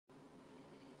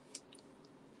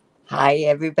Hi,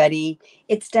 everybody.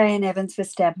 It's Diane Evans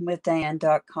with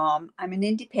stampingwithdiane.com. I'm an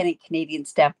independent Canadian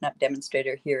Stampin' Up!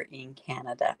 Demonstrator here in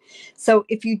Canada. So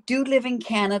if you do live in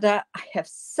Canada, I have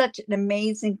such an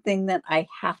amazing thing that I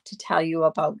have to tell you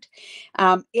about.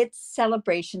 It's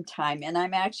celebration time, and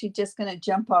I'm actually just going to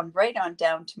jump on right on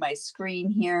down to my screen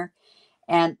here,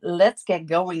 and let's get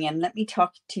going, and let me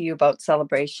talk to you about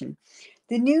celebration.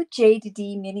 The new J to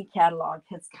D mini catalog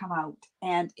has come out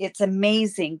and it's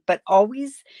amazing, but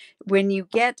always when you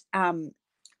get when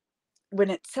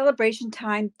it's celebration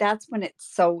time, that's when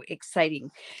it's so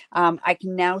exciting. I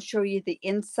can now show you the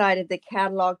inside of the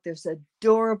catalog. There's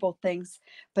adorable things,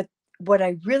 but what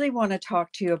I really want to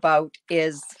talk to you about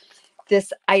is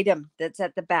this item that's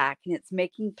at the back, and it's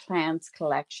Making Plans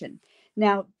collection.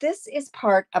 Now, this is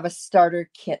part of a starter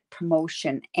kit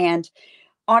promotion, and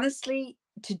honestly,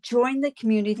 to join the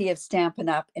community of Stampin'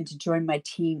 Up! And to join my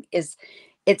team it's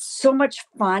so much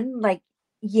fun. Like,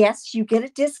 yes, you get a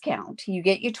discount. You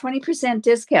get your 20%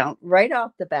 discount right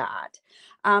off the bat.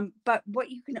 But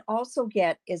what you can also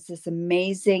get is this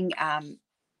amazing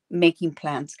Making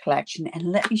Plans collection.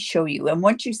 And let me show you. And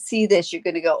once you see this, you're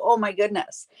going to go, oh my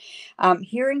goodness.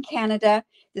 Here in Canada,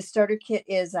 the starter kit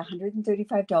is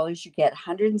 $135. You get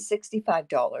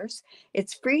 $165.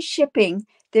 It's free shipping.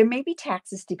 There may be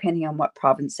taxes depending on what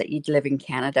province that you live in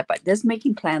Canada, but this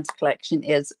Making Plans collection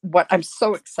is what I'm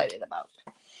so excited about.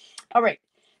 All right,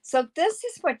 so this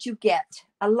is what you get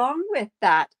along with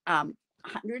that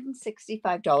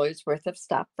 $165 worth of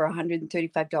stuff for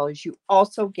 $135. You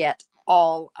also get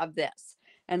all of this,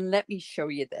 and let me show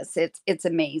you this. It's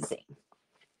amazing.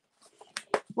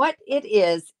 What it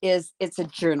is it's a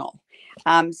journal.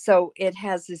 So it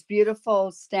has this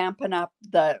beautiful Stampin' Up!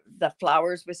 The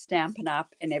flowers with Stampin'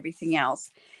 Up! And everything else.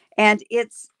 And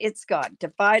it's got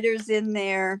dividers in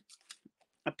there,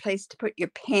 a place to put your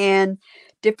pen,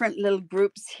 different little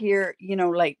groups here,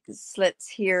 like slits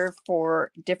here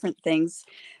for different things,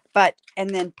 and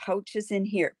then pouches in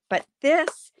here. But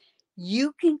this,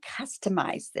 you can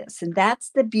customize this, and that's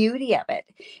the beauty of it,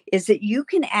 is that you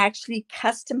can actually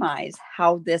customize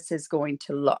how this is going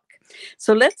to look.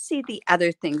 So let's see the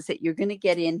other things that you're going to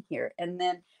get in here, and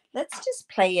then let's just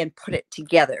play and put it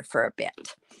together for a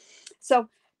bit. So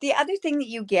the other thing that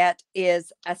you get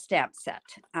is a stamp set.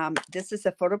 This is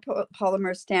a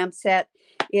photopolymer stamp set.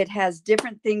 It has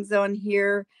different things on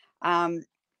here.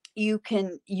 You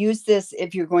can use this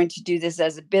if you're going to do this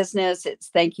as a business. It's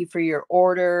thank you for your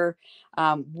order.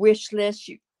 Wish list.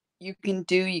 You can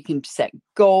set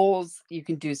goals. You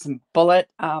can do some bullet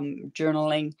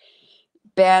journaling,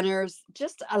 banners,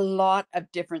 just a lot of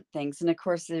different things. And of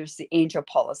course, there's the angel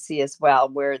policy as well,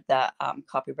 where the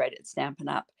copyrighted Stampin'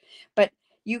 Up. But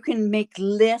you can make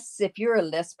lists if you're a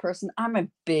list person. I'm a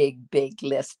big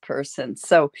list person.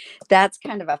 So that's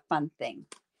kind of a fun thing.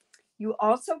 You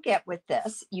also get with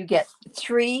this, you get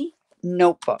 3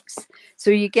 notebooks.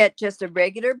 So you get just a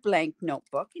regular blank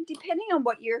notebook. And depending on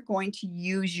what you're going to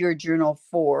use your journal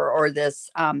for, or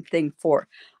this thing for,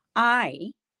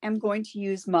 I am going to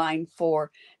use mine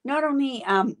for not only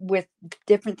with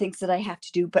different things that I have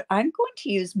to do, but I'm going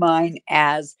to use mine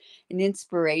as an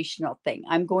inspirational thing.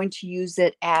 I'm going to use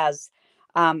it as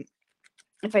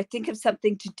if I think of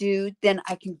something to do, then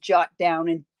I can jot down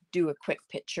and do a quick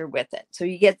picture with it. So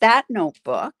you get that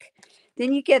notebook.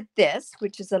 Then you get this,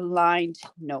 which is a lined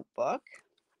notebook.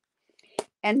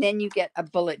 And then you get a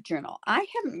bullet journal. I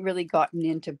haven't really gotten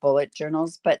into bullet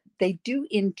journals, but they do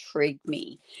intrigue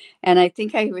me. And I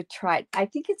think I would try it. I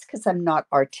think it's because I'm not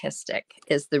artistic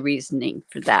is the reasoning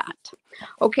for that.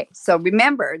 Okay, so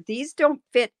remember, these don't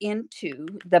fit into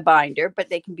the binder, but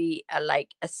they can be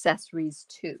like accessories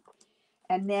too.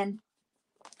 And then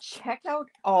check out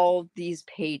all these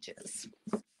pages.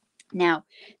 Now,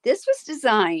 this was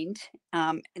designed,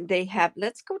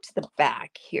 let's go to the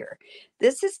back here.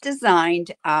 This is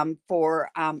designed for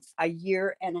a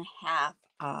year and a half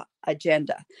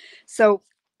agenda. So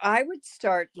I would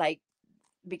start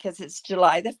because it's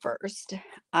July the 1st,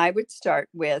 I would start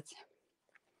with,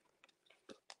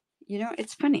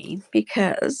 it's funny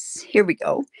because here we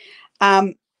go.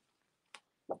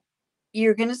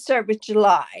 You're going to start with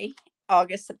July,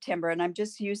 August, September, and I'm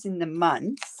just using the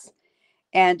months.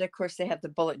 And of course, they have the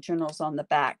bullet journals on the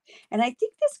back. And I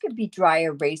think this could be dry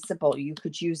erasable. You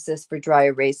could use this for dry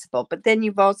erasable. But then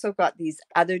you've also got these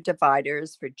other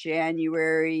dividers for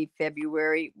January,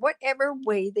 February, whatever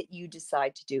way that you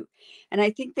decide to do. And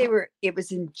I think it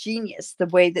was ingenious the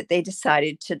way that they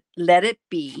decided to let it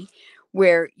be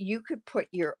where you could put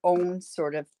your own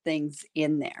sort of things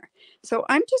in there. So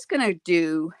I'm just going to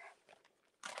do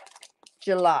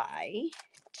July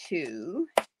to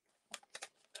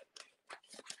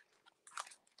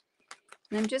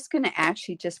And I'm just going to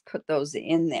actually just put those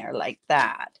in there like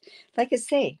that. Like I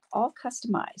say, all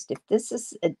customized. If this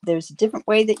is, there's a different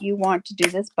way that you want to do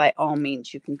this, by all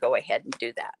means, you can go ahead and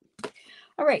do that.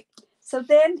 All right. So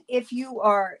then if you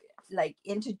are like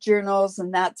into journals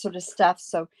and that sort of stuff,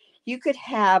 so you could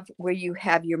have where you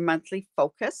have your monthly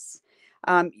focus,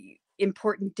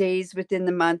 important days within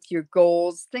the month, your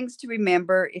goals, things to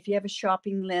remember. If you have a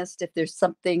shopping list, if there's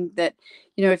something that,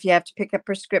 if you have to pick up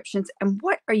prescriptions, and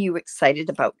what are you excited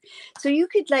about? So you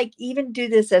could like even do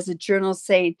this as a journal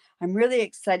saying, I'm really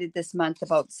excited this month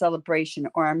about celebration,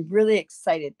 or I'm really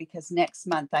excited because next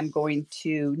month I'm going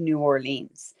to New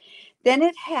Orleans. Then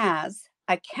it has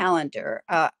a calendar,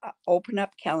 open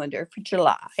up calendar for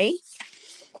July.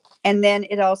 And then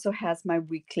it also has my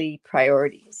weekly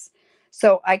priorities.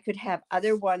 So I could have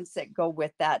other ones that go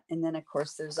with that. And then, of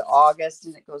course, there's August,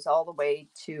 and it goes all the way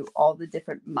to all the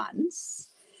different months.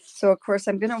 So, of course,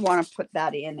 I'm going to want to put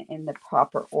that in the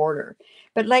proper order.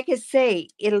 But like I say,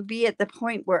 it'll be at the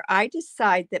point where I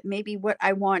decide that maybe what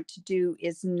I want to do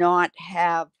is not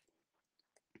have,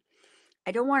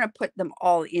 I don't want to put them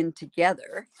all in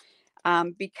together,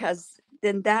 because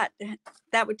then that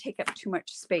would take up too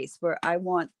much space, where I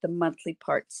want the monthly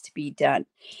parts to be done.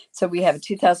 So we have a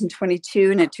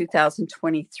 2022 and a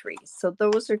 2023. So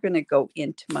those are going to go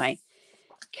into my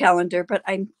calendar. But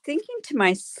I'm thinking to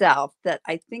myself that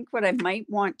I think what I might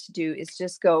want to do is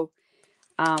just go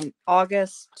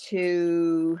August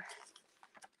to,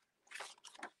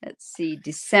 let's see,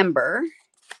 December.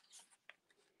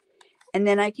 And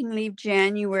then I can leave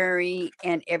January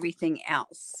and everything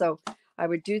else. So I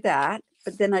would do that,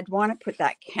 but then I'd want to put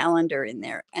that calendar in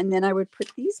there. And then I would put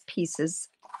these pieces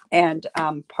and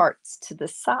parts to the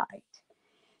side.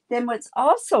 Then what's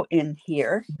also in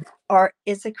here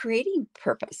is a creating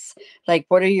purpose. Like,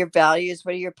 what are your values?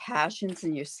 What are your passions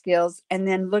and your skills? And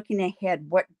then looking ahead,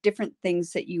 what different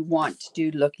things that you want to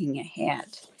do looking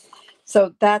ahead.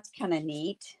 So that's kind of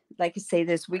neat. Like I say,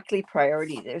 there's weekly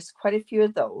priority. There's quite a few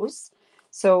of those.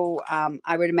 So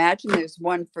I would imagine there's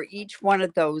one for each one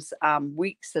of those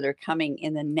weeks that are coming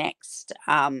in the next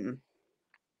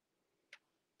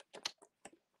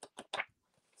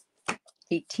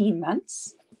 18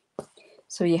 months.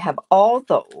 So you have all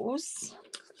those.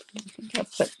 I think I'll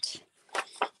put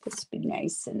this would be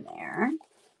nice in there.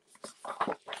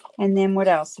 And then what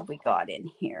else have we got in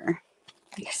here?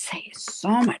 Like I say, so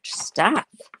much stuff.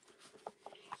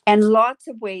 And lots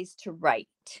of ways to write.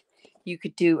 You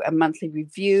could do a monthly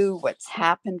review, what's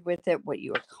happened with it, what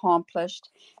you accomplished.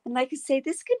 And like I say,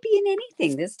 this could be in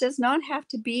anything. This does not have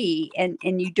to be, and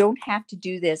you don't have to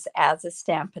do this as a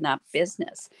Stampin' Up!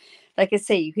 Business. Like I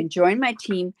say, you can join my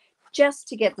team just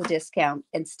to get the discount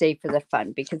and stay for the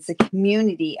fun, because the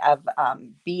community of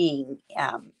being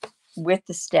with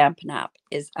the Stampin' Up!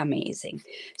 Is amazing.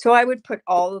 So I would put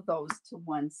all of those to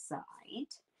one side.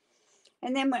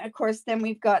 And then, of course, then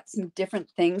we've got some different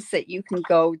things that you can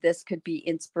go. This could be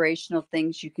inspirational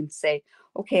things. You can say,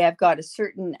 okay, I've got a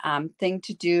certain thing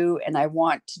to do, and I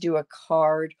want to do a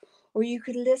card. Or you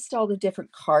could list all the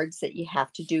different cards that you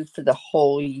have to do for the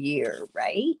whole year,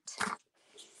 right?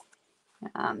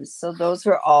 So those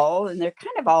are all, and they're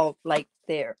kind of all like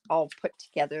they're all put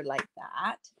together like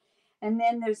that. And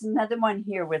then there's another one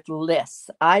here with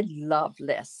lists. I love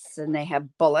lists, and they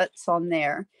have bullets on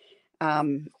there.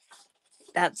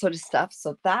 That sort of stuff.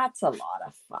 So that's a lot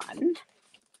of fun.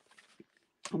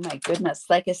 Oh my goodness.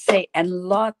 Like I say, and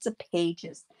lots of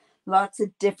pages, lots of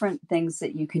different things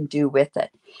that you can do with it.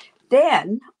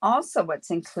 Then also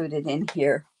what's included in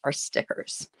here are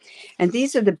stickers. And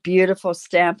these are the beautiful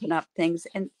Stampin' Up! Things.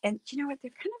 And you know what?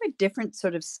 They're kind of a different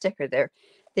sort of sticker.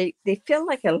 They feel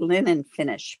like a linen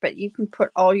finish, but you can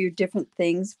put all your different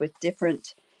things with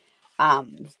different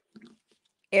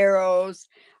arrows.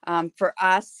 For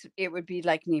us, it would be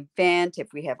like an event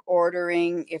if we have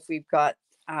ordering, if we've got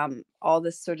all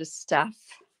this sort of stuff.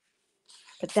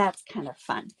 But that's kind of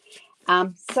fun.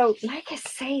 So like I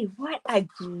say, what a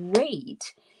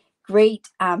great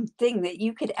thing that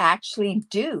you could actually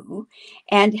do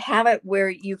and have it where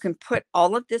you can put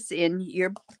all of this in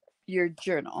your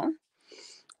journal,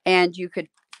 and you could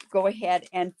go ahead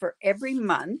and for every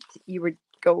month you would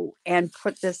go and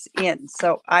put this in.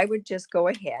 So I would just go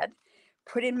ahead,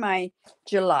 put in my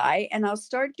July, and I'll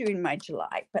start doing my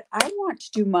July, but I want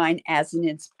to do mine as an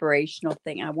inspirational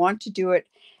thing. I want to do it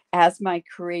as my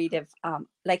creative,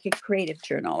 like a creative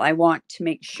journal. I want to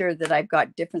make sure that I've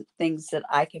got different things that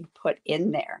I can put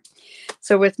in there.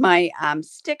 So with my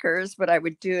stickers, what I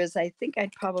would do is I think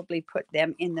I'd probably put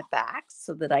them in the back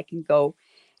so that I can go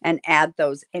and add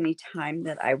those anytime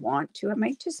that I want to. I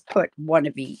might just put one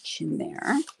of each in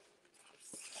there.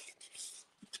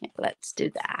 Let's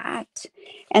do that.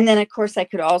 And then, of course, I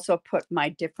could also put my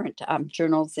different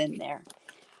journals in there.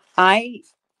 I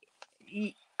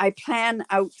I plan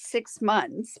out 6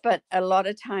 months, but a lot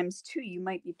of times too, you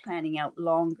might be planning out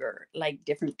longer, like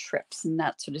different trips and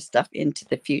that sort of stuff into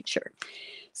the future.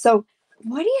 So,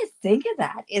 what do you think of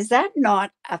that? Is that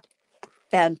not a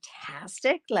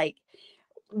fantastic? Like,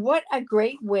 what a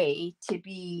great way to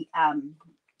be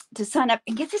to sign up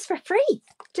and get this for free,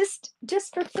 just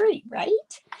for free,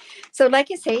 right? So, like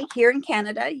I say, here in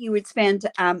Canada, you would spend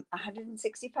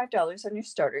 $165 on your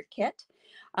starter kit.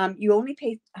 You only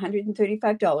pay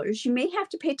 $135. You may have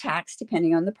to pay tax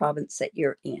depending on the province that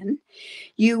you're in.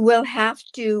 You will have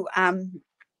to, and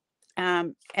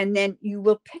then you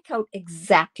will pick out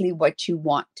exactly what you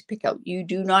want to pick out. You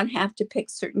do not have to pick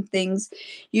certain things.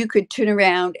 You could turn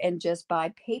around and just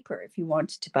buy paper if you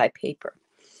wanted to buy paper.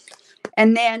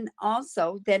 And then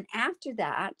also, then after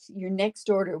that, your next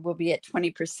order will be at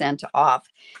 20% off.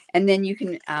 And then you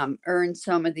can earn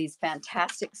some of these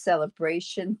fantastic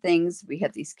celebration things. We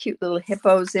have these cute little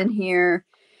hippos in here.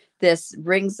 This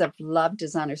Rings of Love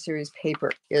Designer Series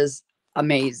paper is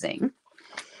amazing.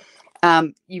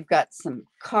 You've got some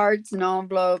cards and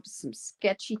envelopes, some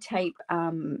sketchy type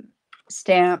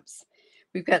stamps.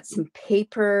 We've got some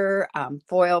paper,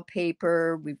 foil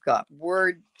paper. We've got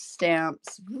word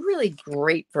stamps, really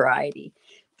great variety.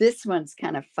 This one's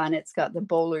kind of fun. It's got the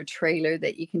bowler trailer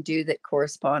that you can do that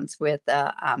corresponds with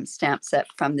a stamp set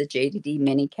from the JDD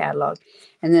mini catalog.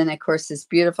 And then, of course, this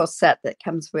beautiful set that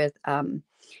comes with,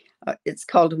 it's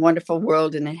called Wonderful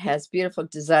World, and it has beautiful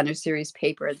designer series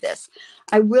paper of this.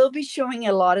 I will be showing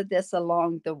a lot of this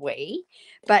along the way,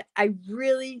 but I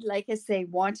really, like I say,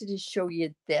 wanted to show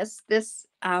you this.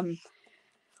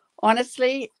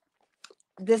 Honestly,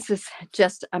 this is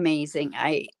just amazing.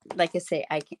 Like I say,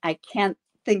 I can't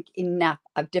think enough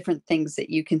of different things that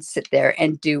you can sit there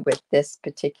and do with this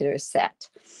particular set.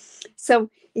 So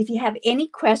if you have any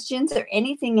questions or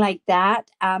anything like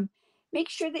that, make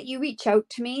sure that you reach out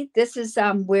to me. This is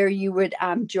where you would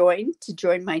join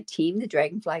my team, the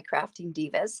Dragonfly Crafting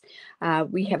Divas.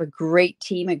 We have a great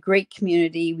team, a great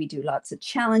community. We do lots of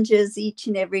challenges each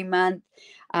and every month.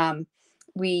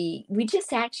 We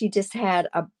just actually just had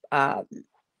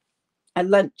a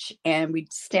lunch and we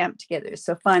stamped together.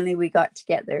 So finally we got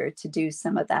together to do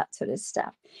some of that sort of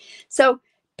stuff. So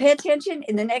pay attention.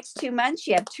 In the next 2 months,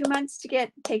 you have 2 months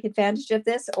to take advantage of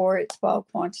this, or it's while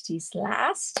quantities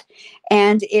last.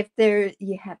 And if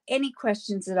you have any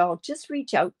questions at all, just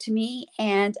reach out to me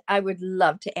and I would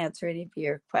love to answer any of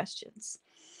your questions.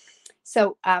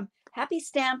 So happy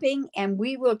stamping, and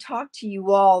we will talk to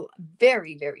you all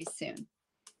very, very soon.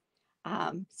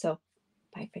 So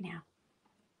bye for now.